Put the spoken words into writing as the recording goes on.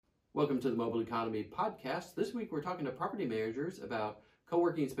Welcome to the Mobile Economy Podcast. This week we're talking to property managers about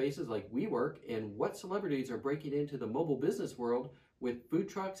co-working spaces like WeWork and what celebrities are breaking into the mobile business world with food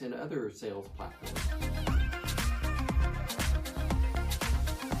trucks and other sales platforms.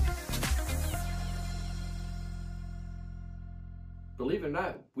 Believe it or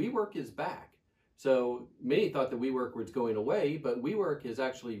not, WeWork is back. So many thought that WeWork was going away, but WeWork is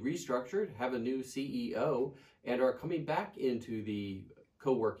actually restructured, have a new CEO, and are coming back into the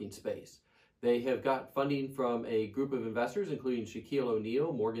co-working space. They have got funding from a group of investors, including Shaquille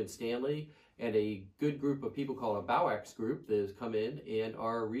O'Neal, Morgan Stanley, and a good group of people called a Bowax Group that has come in and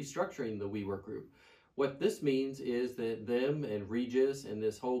are restructuring the WeWork group. What this means is that them and Regus and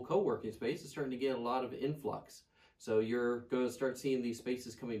this whole co-working space is starting to get a lot of influx. So you're going to start seeing these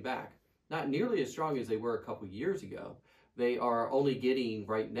spaces coming back. Not nearly as strong as they were a couple years ago. They are only getting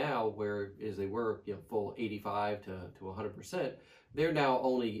right now, whereas they were full 85 to 100%, they're now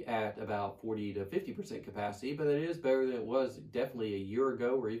only at about 40 to 50% capacity, but it is better than it was definitely a year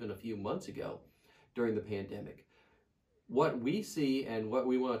ago or even a few months ago during the pandemic. What we see and what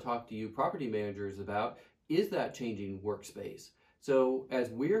we want to talk to you property managers about is that changing workspace. So as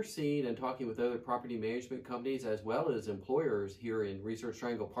we're seeing and talking with other property management companies as well as employers here in Research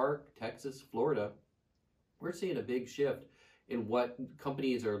Triangle Park, Texas, Florida, we're seeing a big shift in what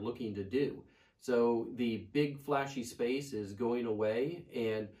companies are looking to do. So the big flashy space is going away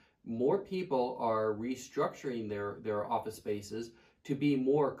and more people are restructuring their office spaces to be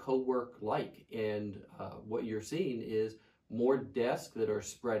more co-work like. And what you're seeing is more desks that are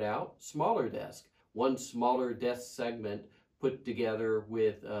spread out, smaller desks, one smaller desk segment put together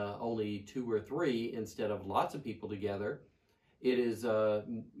with only 2 or 3 instead of lots of people together. It is a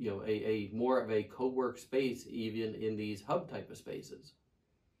more of a co-work space even in these hub type of spaces.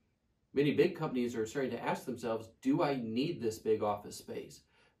 Many big companies are starting to ask themselves, do I need this big office space?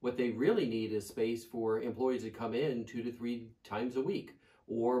 What they really need is space for employees to come in 2 to 3 times a week,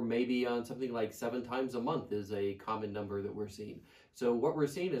 or maybe on something like 7 times a month is a common number that we're seeing. So what we're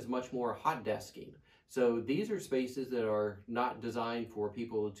seeing is much more hot desking. So these are spaces that are not designed for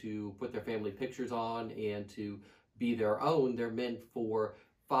people to put their family pictures on and to be their own. They're meant for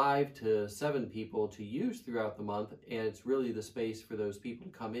 5 to 7 people to use throughout the month, and it's really the space for those people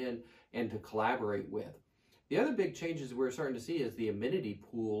to come in and to collaborate with. The other big changes we're starting to see is the amenity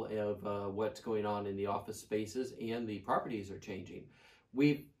pool of what's going on in the office spaces, and the properties are changing.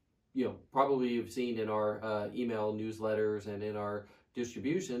 We've probably have seen in our email newsletters and in our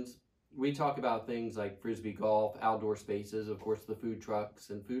distributions, we talk about things like frisbee golf, outdoor spaces, of course the food trucks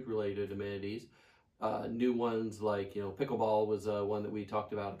and food related amenities. New ones like pickleball was one that we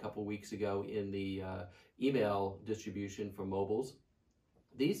talked about a couple weeks ago in the email distribution from mobiles.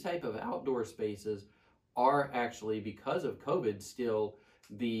 These type of outdoor spaces are actually, because of COVID, still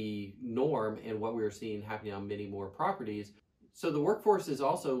the norm and what we're seeing happening on many more properties. So the workforce is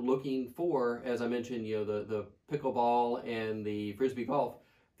also looking for, as I mentioned, the pickleball and the frisbee golf,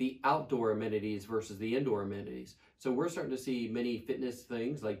 the outdoor amenities versus the indoor amenities. So we're starting to see many fitness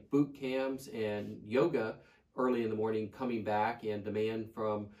things like boot camps and yoga early in the morning coming back, and demand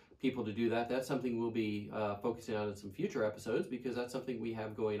from people to do that. That's something we'll be focusing on in some future episodes, because that's something we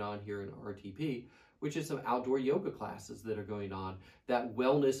have going on here in RTP, which is some outdoor yoga classes that are going on. That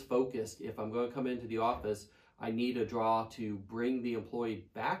wellness focused, if I'm going to come into the office, I need a draw to bring the employee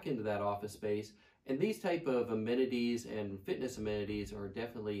back into that office space. And these type of amenities and fitness amenities are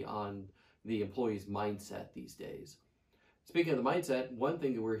definitely on the employee's mindset these days. Speaking of the mindset, one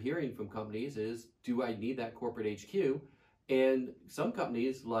thing that we're hearing from companies is, do I need that corporate HQ? And some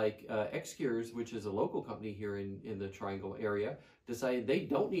companies like Xcures, which is a local company here in the Triangle area, decided they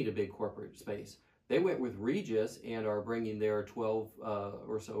don't need a big corporate space. They went with Regus and are bringing their 12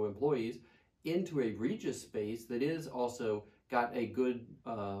 or so employees into a Regus space that is also got a good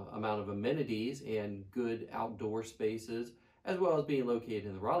amount of amenities and good outdoor spaces, as well as being located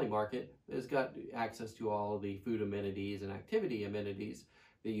in the Raleigh market. It's got access to all of the food amenities and activity amenities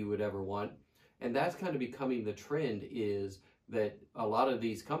that you would ever want. And that's kind of becoming the trend, is that a lot of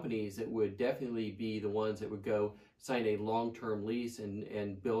these companies that would definitely be the ones that would go sign a long-term lease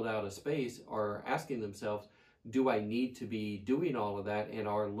and build out a space are asking themselves, do I need to be doing all of that, and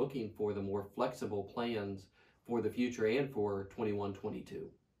are looking for the more flexible plans for the future and for 21-22.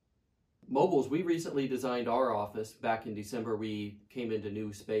 Mobiles, we recently designed our office back in December. We came into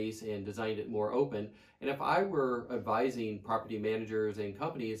new space and designed it more open. And if I were advising property managers and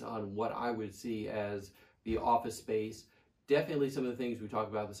companies on what I would see as the office space, definitely some of the things we talk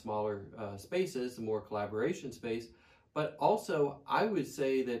about, the smaller spaces, the more collaboration space, but also I would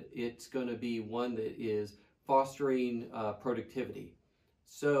say that it's going to be one that is fostering productivity.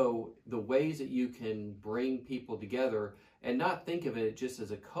 So the ways that you can bring people together and not think of it just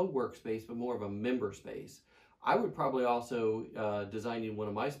as a co-work space, but more of a member space. I would probably also, designing one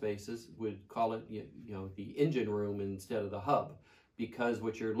of my spaces, would call it, the engine room instead of the hub, because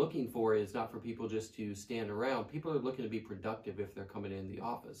what you're looking for is not for people just to stand around. People are looking to be productive if they're coming in the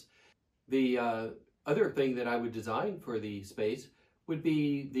office. The other thing that I would design for the space would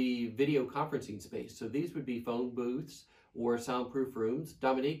be the video conferencing space. So these would be phone booths or soundproof rooms.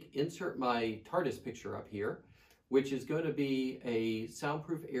 Dominique, insert my TARDIS picture up here, which is going to be a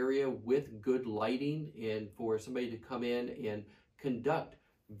soundproof area with good lighting and for somebody to come in and conduct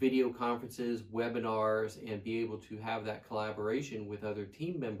video conferences, webinars, and be able to have that collaboration with other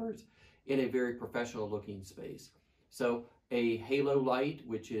team members in a very professional looking space. So a halo light,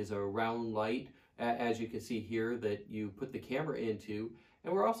 which is a round light, as you can see here, that you put the camera into.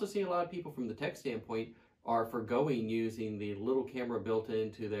 And we're also seeing a lot of people from the tech standpoint are forgoing using the little camera built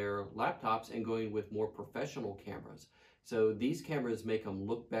into their laptops and going with more professional cameras. So these cameras make them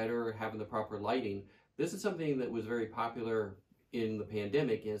look better, having the proper lighting. This is something that was very popular in the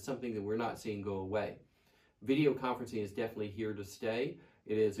pandemic, and it's something that we're not seeing go away. Video conferencing is definitely here to stay.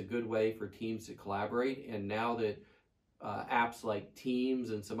 It is a good way for teams to collaborate, and now that apps like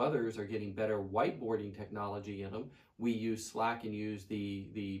Teams and some others are getting better whiteboarding technology in them, we use Slack and use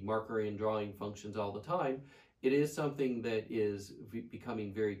the marker and drawing functions all the time. It is something that is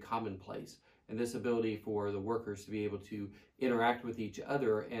becoming very commonplace. And this ability for the workers to be able to interact with each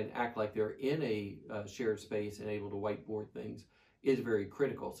other and act like they're in a shared space and able to whiteboard things is very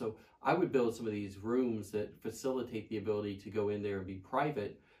critical. So I would build some of these rooms that facilitate the ability to go in there and be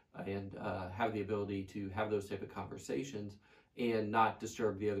private and have the ability to have those type of conversations and not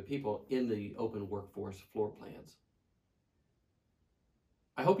disturb the other people in the open workforce floor plans.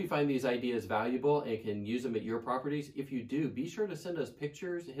 I hope you find these ideas valuable and can use them at your properties. If you do, be sure to send us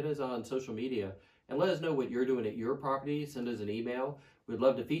pictures, hit us on social media, and let us know what you're doing at your property. Send us an email. We'd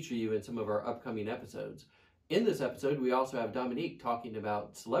love to feature you in some of our upcoming episodes. In this episode, we also have Dominique talking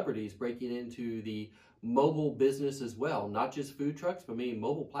about celebrities breaking into the mobile business as well. Not just food trucks, but many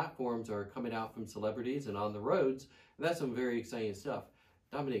mobile platforms are coming out from celebrities and on the roads. And that's some very exciting stuff.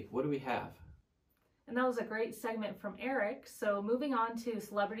 Dominique, what do we have? And that was a great segment from Eric. So moving on to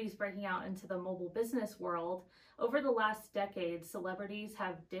celebrities breaking out into the mobile business world. Over the last decade, celebrities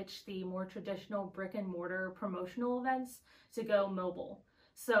have ditched the more traditional brick and mortar promotional events to go mobile.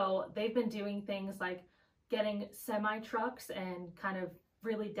 So they've been doing things like getting semi-trucks and kind of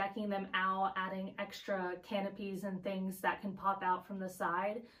really decking them out, adding extra canopies and things that can pop out from the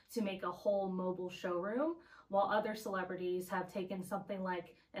side to make a whole mobile showroom, while other celebrities have taken something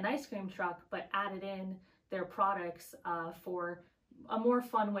like an ice cream truck but added in their products for a more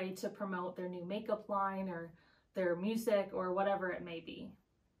fun way to promote their new makeup line or their music or whatever it may be.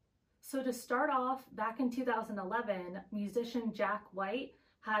 So to start off, back in 2011, musician Jack White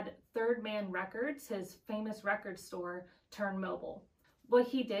had Third Man Records, his famous record store, turn mobile. What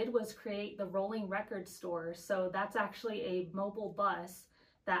he did was create the Rolling Record Store. So that's actually a mobile bus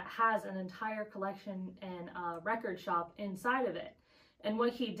that has an entire collection and record shop inside of it. And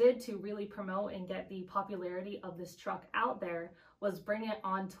what he did to really promote and get the popularity of this truck out there was bring it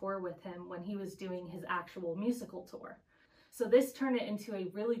on tour with him when he was doing his actual musical tour. So this turned it into a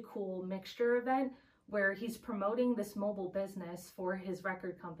really cool mixture event where he's promoting this mobile business for his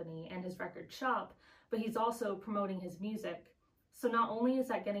record company and his record shop, but he's also promoting his music. So not only is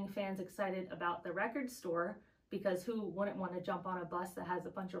that getting fans excited about the record store, because who wouldn't want to jump on a bus that has a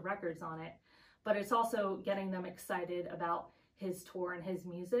bunch of records on it, but it's also getting them excited about his tour and his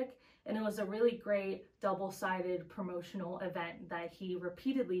music. And it was a really great double-sided promotional event that he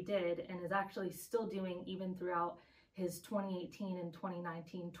repeatedly did and is actually still doing even throughout his 2018 and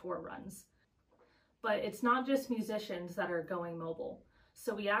 2019 tour runs. But it's not just musicians that are going mobile.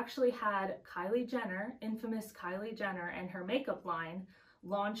 So we actually had Kylie Jenner, infamous Kylie Jenner, and her makeup line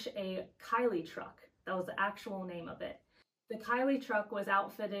launch a Kylie truck. That was the actual name of it. The Kylie truck was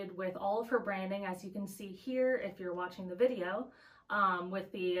outfitted with all of her branding, as you can see here if you're watching the video,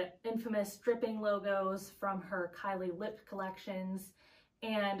 with the infamous dripping logos from her Kylie lip collections.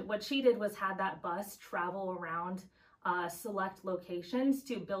 And what she did was had that bus travel around select locations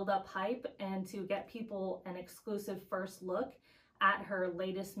to build up hype and to get people an exclusive first look at her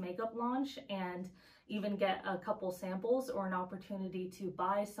latest makeup launch and even get a couple samples or an opportunity to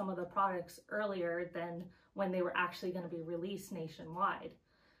buy some of the products earlier than when they were actually going to be released nationwide.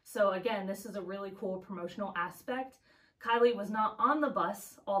 So again, this is a really cool promotional aspect. Kylie was not on the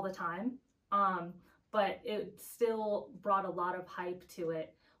bus all the time, but it still brought a lot of hype to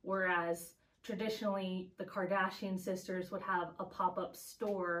it, whereas Traditionally, the Kardashian sisters would have a pop-up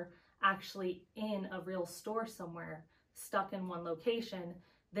store actually in a real store somewhere, stuck in one location.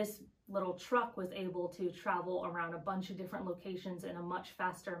 This little truck was able to travel around a bunch of different locations in a much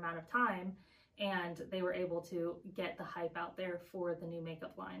faster amount of time, and they were able to get the hype out there for the new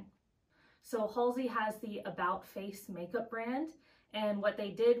makeup line. So Halsey has the About Face makeup brand, and what they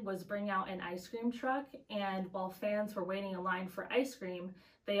did was bring out an ice cream truck, and while fans were waiting in line for ice cream,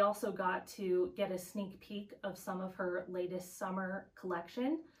 they also got to get a sneak peek of some of her latest summer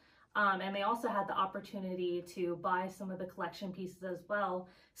collection. And they also had the opportunity to buy some of the collection pieces as well,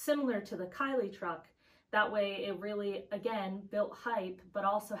 similar to the Kylie truck. That way it really, again, built hype, but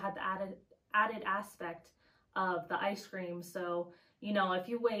also had the added aspect of the ice cream. So, you know, if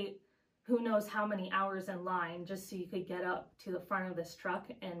you wait who knows how many hours in line just so you could get up to the front of this truck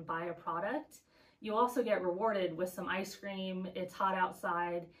and buy a product, you also get rewarded with some ice cream. It's hot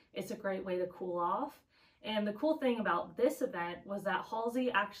outside. It's a great way to cool off. And the cool thing about this event was that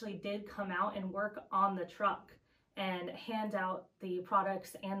Halsey actually did come out and work on the truck and hand out the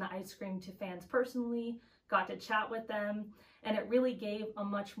products and the ice cream to fans personally, got to chat with them, and it really gave a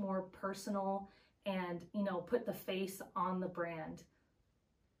much more personal and, you know, put the face on the brand.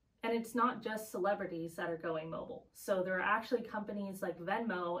 And it's not just celebrities that are going mobile. So there are actually companies like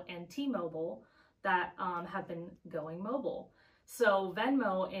Venmo and T-Mobile that have been going mobile. So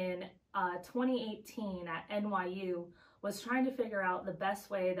Venmo in 2018 at NYU was trying to figure out the best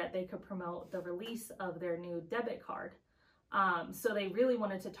way that they could promote the release of their new debit card. So they really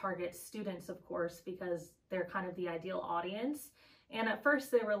wanted to target students, of course, because they're kind of the ideal audience. And at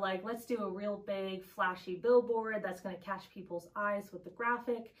first they were like, let's do a real big flashy billboard that's going to catch people's eyes with the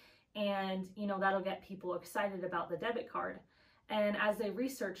graphic, and you know, that'll get people excited about the debit card. And as they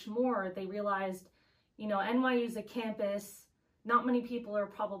researched more, they realized, you know, NYU is a campus. Not many people are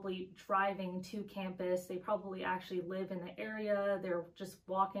probably driving to campus. They probably actually live in the area. They're just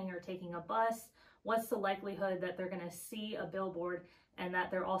walking or taking a bus. What's the likelihood that they're going to see a billboard and that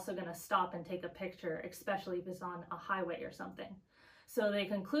they're also going to stop and take a picture, especially if it's on a highway or something? So they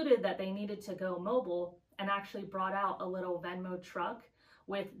concluded that they needed to go mobile and actually brought out a little Venmo truck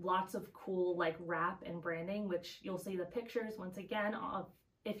with lots of cool like wrap and branding, which you'll see the pictures once again of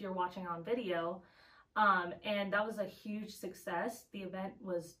if you're watching on video. And that was a huge success. The event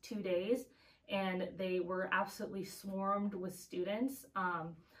was 2 days and they were absolutely swarmed with students.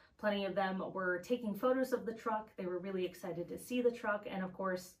 Plenty of them were taking photos of the truck. They were really excited to see the truck. And of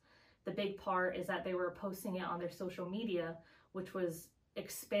course, the big part is that they were posting it on their social media, which was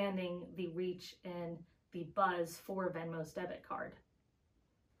expanding the reach and the buzz for Venmo's debit card.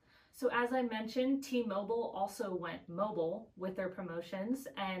 So as I mentioned, T-Mobile also went mobile with their promotions,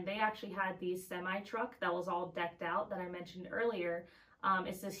 and they actually had the semi-truck that was all decked out that I mentioned earlier.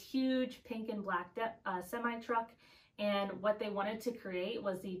 It's this huge pink and black semi-truck, and what they wanted to create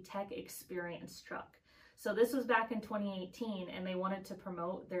was the Tech Experience truck. So this was back in 2018, and they wanted to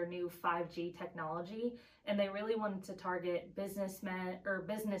promote their new 5G technology, and they really wanted to target businessmen or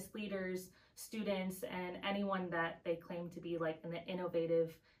business leaders, students, and anyone that they claim to be like in the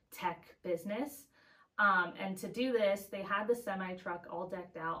innovative tech business. And to do this, they had the semi-truck all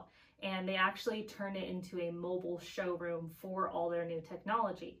decked out, and they actually turned it into a mobile showroom for all their new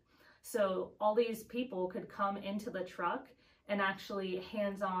technology. So all these people could come into the truck and actually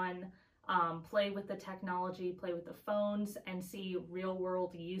hands-on play with the technology, play with the phones, and see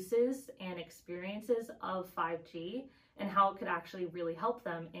real-world uses and experiences of 5G and how it could actually really help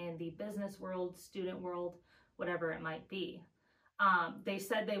them in the business world, student world, whatever it might be. They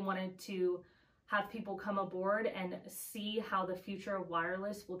said they wanted to have people come aboard and see how the future of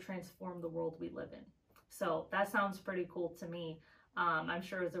wireless will transform the world we live in. So that sounds pretty cool to me. I'm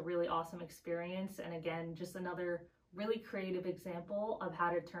sure it was a really awesome experience. And again, just another really creative example of how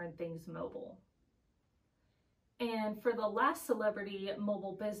to turn things mobile. And for the last celebrity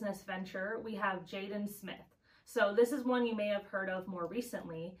mobile business venture, we have Jaden Smith. So this is one you may have heard of more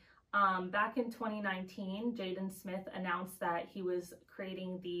recently. Back in 2019, Jaden Smith announced that he was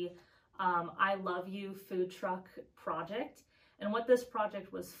creating the I Love You food truck project. And what this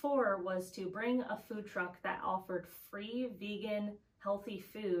project was for was to bring a food truck that offered free vegan healthy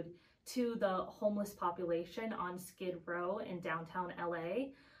food to the homeless population on Skid Row in downtown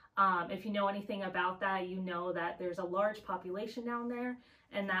LA. If you know anything about that, you know that there's a large population down there,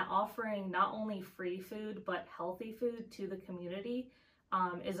 and that offering not only free food but healthy food to the community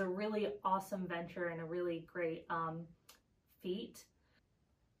is a really awesome venture and a really great feat.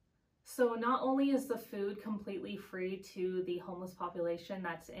 So not only is the food completely free to the homeless population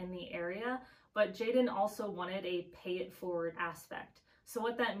that's in the area, but Jaden also wanted a pay it forward aspect. So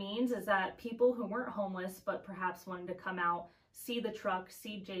what that means is that people who weren't homeless but perhaps wanted to come out, see the truck,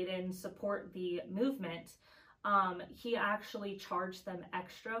 see Jaden, support the movement, he actually charged them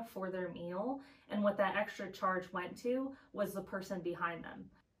extra for their meal, and what that extra charge went to was the person behind them.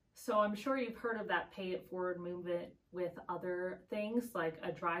 So I'm sure you've heard of that pay it forward movement with other things like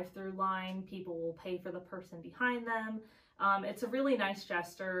a drive-through line. People will pay for the person behind them. It's a really nice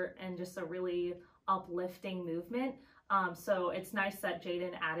gesture and just a really uplifting movement. So it's nice that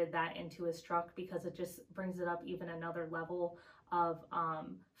Jaden added that into his truck, because it just brings it up even another level of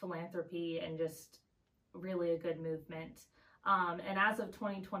philanthropy and just really a good movement. And as of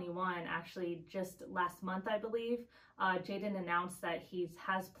 2021, actually just last month, I believe, Jaden announced that he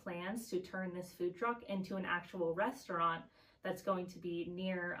has plans to turn this food truck into an actual restaurant that's going to be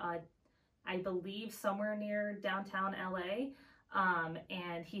near, I believe, somewhere near downtown LA.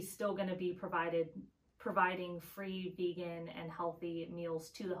 And he's still going to be providing free vegan and healthy meals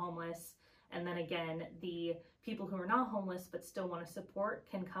to the homeless. And then again, the people who are not homeless but still want to support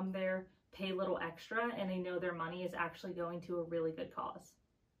can come there, pay a little extra, and they know their money is actually going to a really good cause.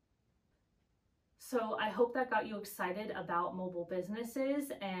 So I hope that got you excited about mobile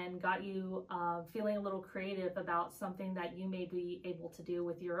businesses and got you feeling a little creative about something that you may be able to do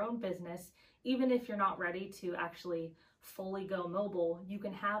with your own business. Even if you're not ready to actually fully go mobile, you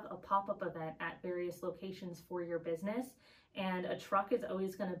can have a pop-up event at various locations for your business, and a truck is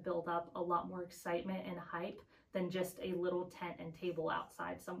always going to build up a lot more excitement and hype than just a little tent and table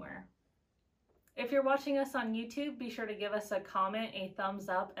outside somewhere. If you're watching us on YouTube, be sure to give us a comment, a thumbs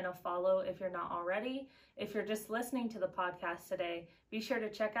up, and a follow if you're not already. If you're just listening to the podcast today, be sure to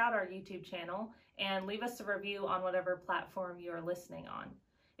check out our YouTube channel and leave us a review on whatever platform you are listening on.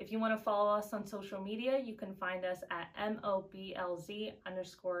 If you want to follow us on social media, you can find us at moblz_com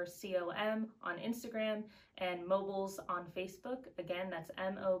on Instagram and Mobiles on Facebook. Again, that's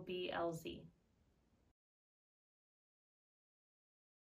moblz.